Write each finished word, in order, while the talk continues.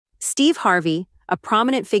Steve Harvey, a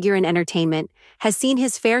prominent figure in entertainment, has seen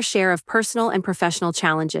his fair share of personal and professional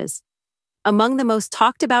challenges. Among the most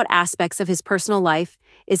talked about aspects of his personal life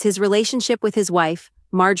is his relationship with his wife,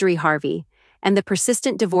 Marjorie Harvey, and the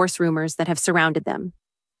persistent divorce rumors that have surrounded them.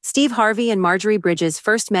 Steve Harvey and Marjorie Bridges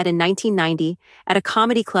first met in 1990 at a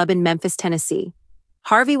comedy club in Memphis, Tennessee.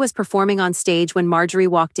 Harvey was performing on stage when Marjorie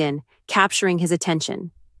walked in, capturing his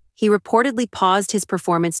attention. He reportedly paused his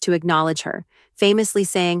performance to acknowledge her, famously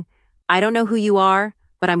saying, "I don't know who you are,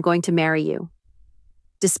 but I'm going to marry you."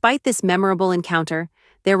 Despite this memorable encounter,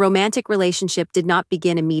 their romantic relationship did not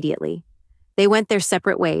begin immediately. They went their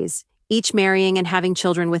separate ways, each marrying and having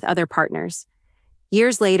children with other partners.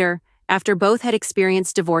 Years later, after both had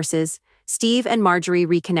experienced divorces, Steve and Marjorie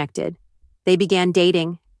reconnected. They began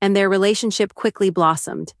dating, and their relationship quickly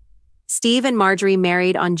blossomed. Steve and Marjorie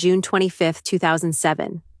married on June 25,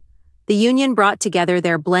 2007. The union brought together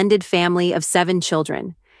their blended family of 7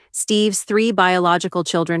 children, Steve's 3 biological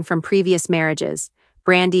children from previous marriages,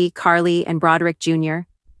 Brandy, Carly, and Broderick Jr.,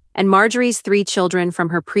 and Marjorie's 3 children from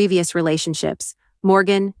her previous relationships,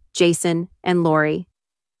 Morgan, Jason, and Lori.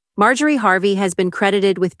 Marjorie Harvey has been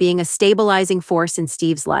credited with being a stabilizing force in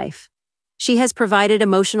Steve's life. She has provided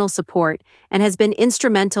emotional support and has been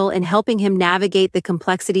instrumental in helping him navigate the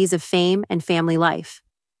complexities of fame and family life.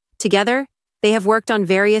 Together, they have worked on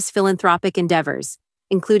various philanthropic endeavors,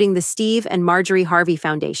 including the Steve and Marjorie Harvey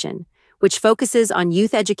Foundation, which focuses on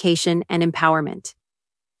youth education and empowerment.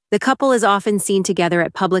 The couple is often seen together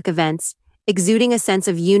at public events, exuding a sense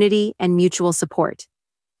of unity and mutual support.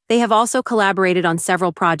 They have also collaborated on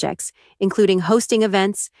several projects, including hosting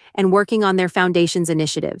events and working on their foundation's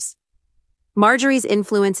initiatives. Marjorie's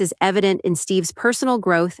influence is evident in Steve's personal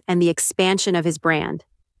growth and the expansion of his brand.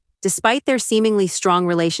 Despite their seemingly strong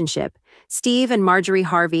relationship, Steve and Marjorie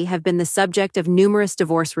Harvey have been the subject of numerous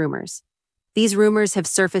divorce rumors. These rumors have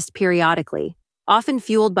surfaced periodically, often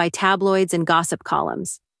fueled by tabloids and gossip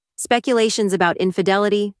columns. Speculations about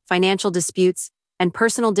infidelity, financial disputes, and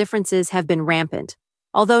personal differences have been rampant,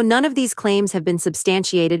 although none of these claims have been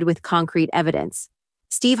substantiated with concrete evidence.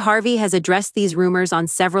 Steve Harvey has addressed these rumors on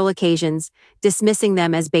several occasions, dismissing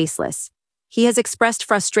them as baseless. He has expressed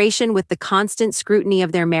frustration with the constant scrutiny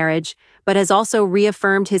of their marriage, but has also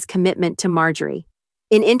reaffirmed his commitment to Marjorie.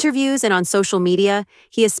 In interviews and on social media,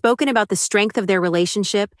 he has spoken about the strength of their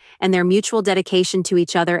relationship and their mutual dedication to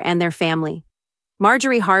each other and their family.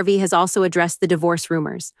 Marjorie Harvey has also addressed the divorce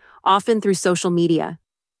rumors, often through social media.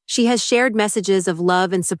 She has shared messages of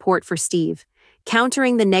love and support for Steve,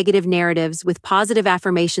 countering the negative narratives with positive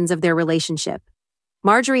affirmations of their relationship.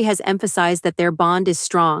 Marjorie has emphasized that their bond is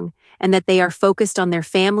strong and that they are focused on their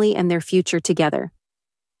family and their future together.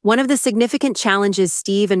 One of the significant challenges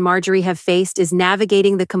Steve and Marjorie have faced is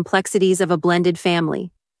navigating the complexities of a blended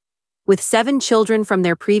family. With 7 children from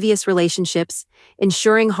their previous relationships,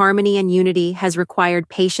 ensuring harmony and unity has required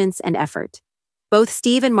patience and effort. Both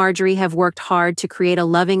Steve and Marjorie have worked hard to create a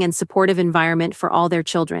loving and supportive environment for all their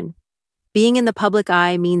children. Being in the public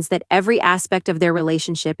eye means that every aspect of their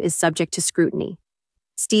relationship is subject to scrutiny.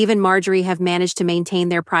 Steve and Marjorie have managed to maintain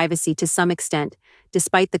their privacy to some extent,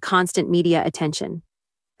 despite the constant media attention.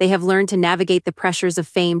 They have learned to navigate the pressures of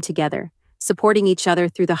fame together, supporting each other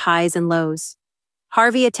through the highs and lows.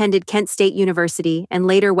 Harvey attended Kent State University and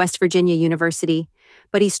later West Virginia University,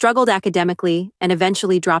 but he struggled academically and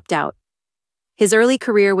eventually dropped out. His early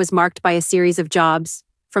career was marked by a series of jobs,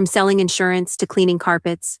 from selling insurance to cleaning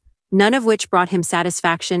carpets, none of which brought him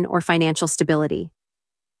satisfaction or financial stability.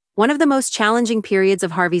 One of the most challenging periods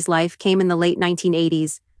of Harvey's life came in the late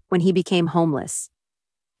 1980s, when he became homeless.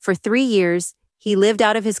 For 3 years, he lived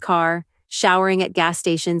out of his car, showering at gas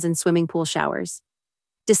stations and swimming pool showers.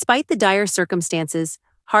 Despite the dire circumstances,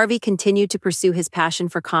 Harvey continued to pursue his passion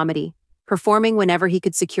for comedy, performing whenever he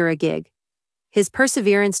could secure a gig. His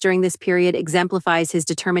perseverance during this period exemplifies his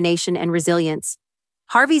determination and resilience.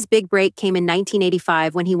 Harvey's big break came in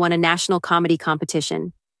 1985 when he won a national comedy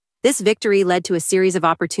competition. This victory led to a series of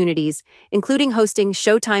opportunities, including hosting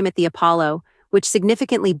Showtime at the Apollo, which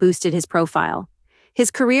significantly boosted his profile.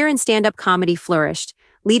 His career in stand-up comedy flourished,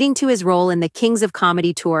 leading to his role in the Kings of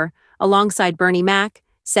Comedy tour, alongside Bernie Mac,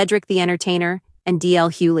 Cedric the Entertainer, and D.L.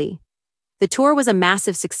 Hewley. The tour was a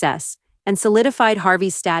massive success and solidified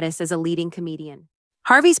Harvey's status as a leading comedian.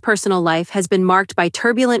 Harvey's personal life has been marked by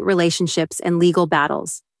turbulent relationships and legal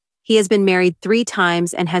battles. He has been married 3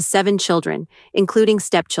 times and has 7 children, including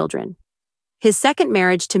stepchildren. His second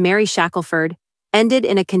marriage to Mary Shackelford ended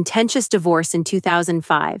in a contentious divorce in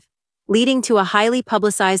 2005, leading to a highly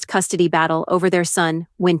publicized custody battle over their son,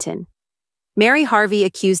 Winton. Mary Harvey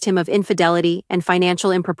accused him of infidelity and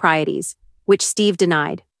financial improprieties, which Steve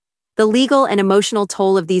denied. The legal and emotional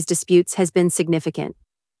toll of these disputes has been significant.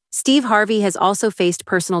 Steve Harvey has also faced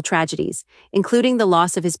personal tragedies, including the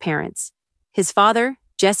loss of his parents. His father,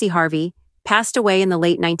 Jesse Harvey, passed away in the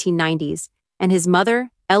late 1990s, and his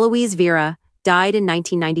mother, Eloise Vera, died in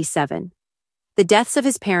 1997. The deaths of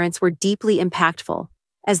his parents were deeply impactful,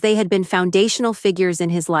 as they had been foundational figures in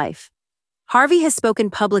his life. Harvey has spoken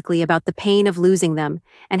publicly about the pain of losing them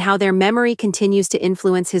and how their memory continues to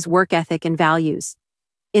influence his work ethic and values.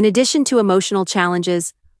 In addition to emotional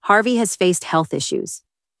challenges, Harvey has faced health issues.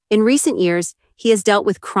 In recent years, he has dealt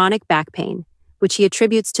with chronic back pain, which he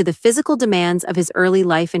attributes to the physical demands of his early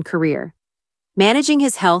life and career. Managing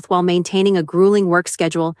his health while maintaining a grueling work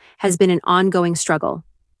schedule has been an ongoing struggle.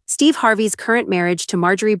 Steve Harvey's current marriage to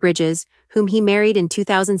Marjorie Bridges, whom he married in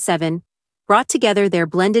 2007, brought together their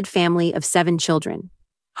blended family of 7 children.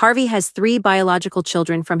 Harvey has 3 biological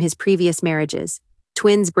children from his previous marriages,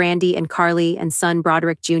 twins Brandy and Carly and son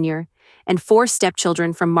Broderick Jr., and 4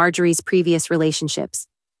 stepchildren from Marjorie's previous relationships.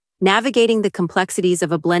 Navigating the complexities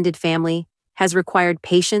of a blended family has required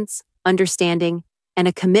patience, understanding, and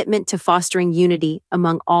a commitment to fostering unity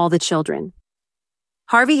among all the children.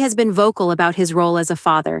 Harvey has been vocal about his role as a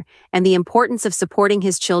father and the importance of supporting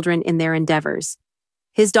his children in their endeavors.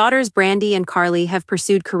 His daughters Brandy and Carly have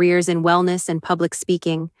pursued careers in wellness and public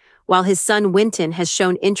speaking, while his son Winton has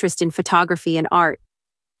shown interest in photography and art.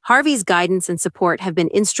 Harvey's guidance and support have been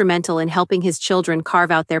instrumental in helping his children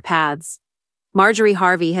carve out their paths. Marjorie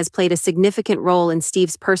Harvey has played a significant role in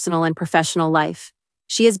Steve's personal and professional life.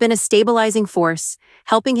 She has been a stabilizing force,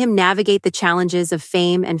 helping him navigate the challenges of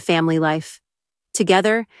fame and family life.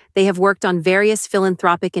 Together, they have worked on various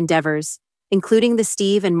philanthropic endeavors, including the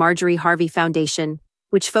Steve and Marjorie Harvey Foundation,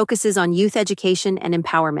 which focuses on youth education and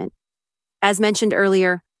empowerment. As mentioned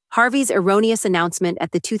earlier, Harvey's erroneous announcement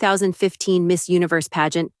at the 2015 Miss Universe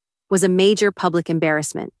pageant was a major public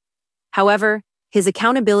embarrassment. However, his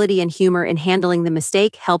accountability and humor in handling the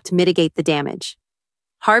mistake helped mitigate the damage.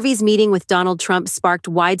 Harvey's meeting with Donald Trump sparked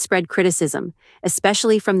widespread criticism,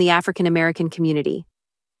 especially from the African American community.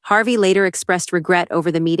 Harvey later expressed regret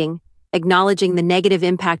over the meeting, acknowledging the negative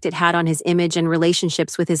impact it had on his image and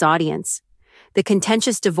relationships with his audience. The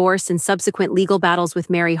contentious divorce and subsequent legal battles with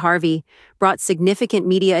Mary Harvey brought significant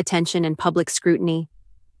media attention and public scrutiny.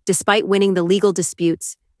 Despite winning the legal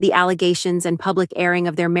disputes, the allegations and public airing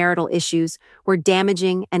of their marital issues were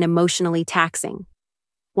damaging and emotionally taxing.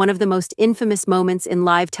 One of the most infamous moments in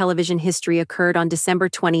live television history occurred on December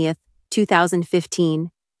 20,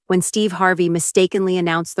 2015, when Steve Harvey mistakenly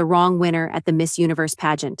announced the wrong winner at the Miss Universe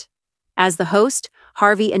pageant. As the host,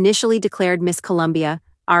 Harvey initially declared Miss Colombia,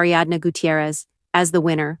 Ariadna Gutierrez, as the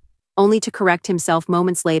winner, only to correct himself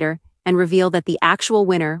moments later and reveal that the actual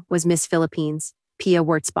winner was Miss Philippines, Pia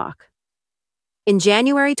Wurtzbach. In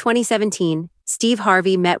January 2017, Steve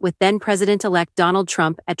Harvey met with then-President-elect Donald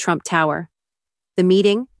Trump at Trump Tower. The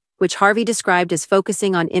meeting, which Harvey described as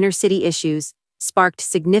focusing on inner-city issues, sparked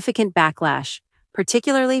significant backlash,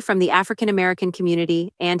 particularly from the African American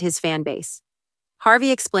community and his fan base.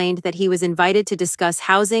 Harvey explained that he was invited to discuss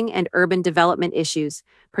housing and urban development issues,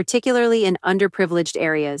 particularly in underprivileged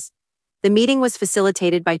areas. The meeting was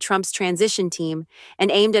facilitated by Trump's transition team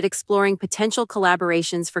and aimed at exploring potential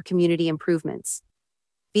collaborations for community improvements.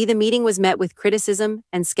 The meeting was met with criticism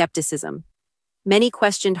and skepticism. Many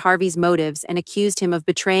questioned Harvey's motives and accused him of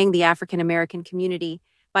betraying the African American community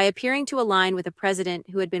by appearing to align with a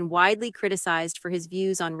president who had been widely criticized for his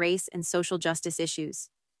views on race and social justice issues.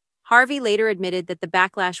 Harvey later admitted that the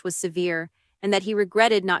backlash was severe and that he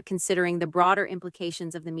regretted not considering the broader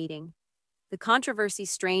implications of the meeting. The controversy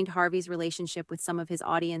strained Harvey's relationship with some of his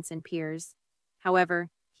audience and peers. However,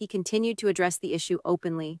 he continued to address the issue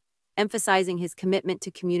openly, emphasizing his commitment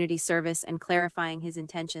to community service and clarifying his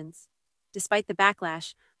intentions. Despite the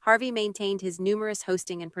backlash, Harvey maintained his numerous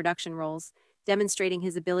hosting and production roles, demonstrating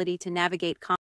his ability to navigate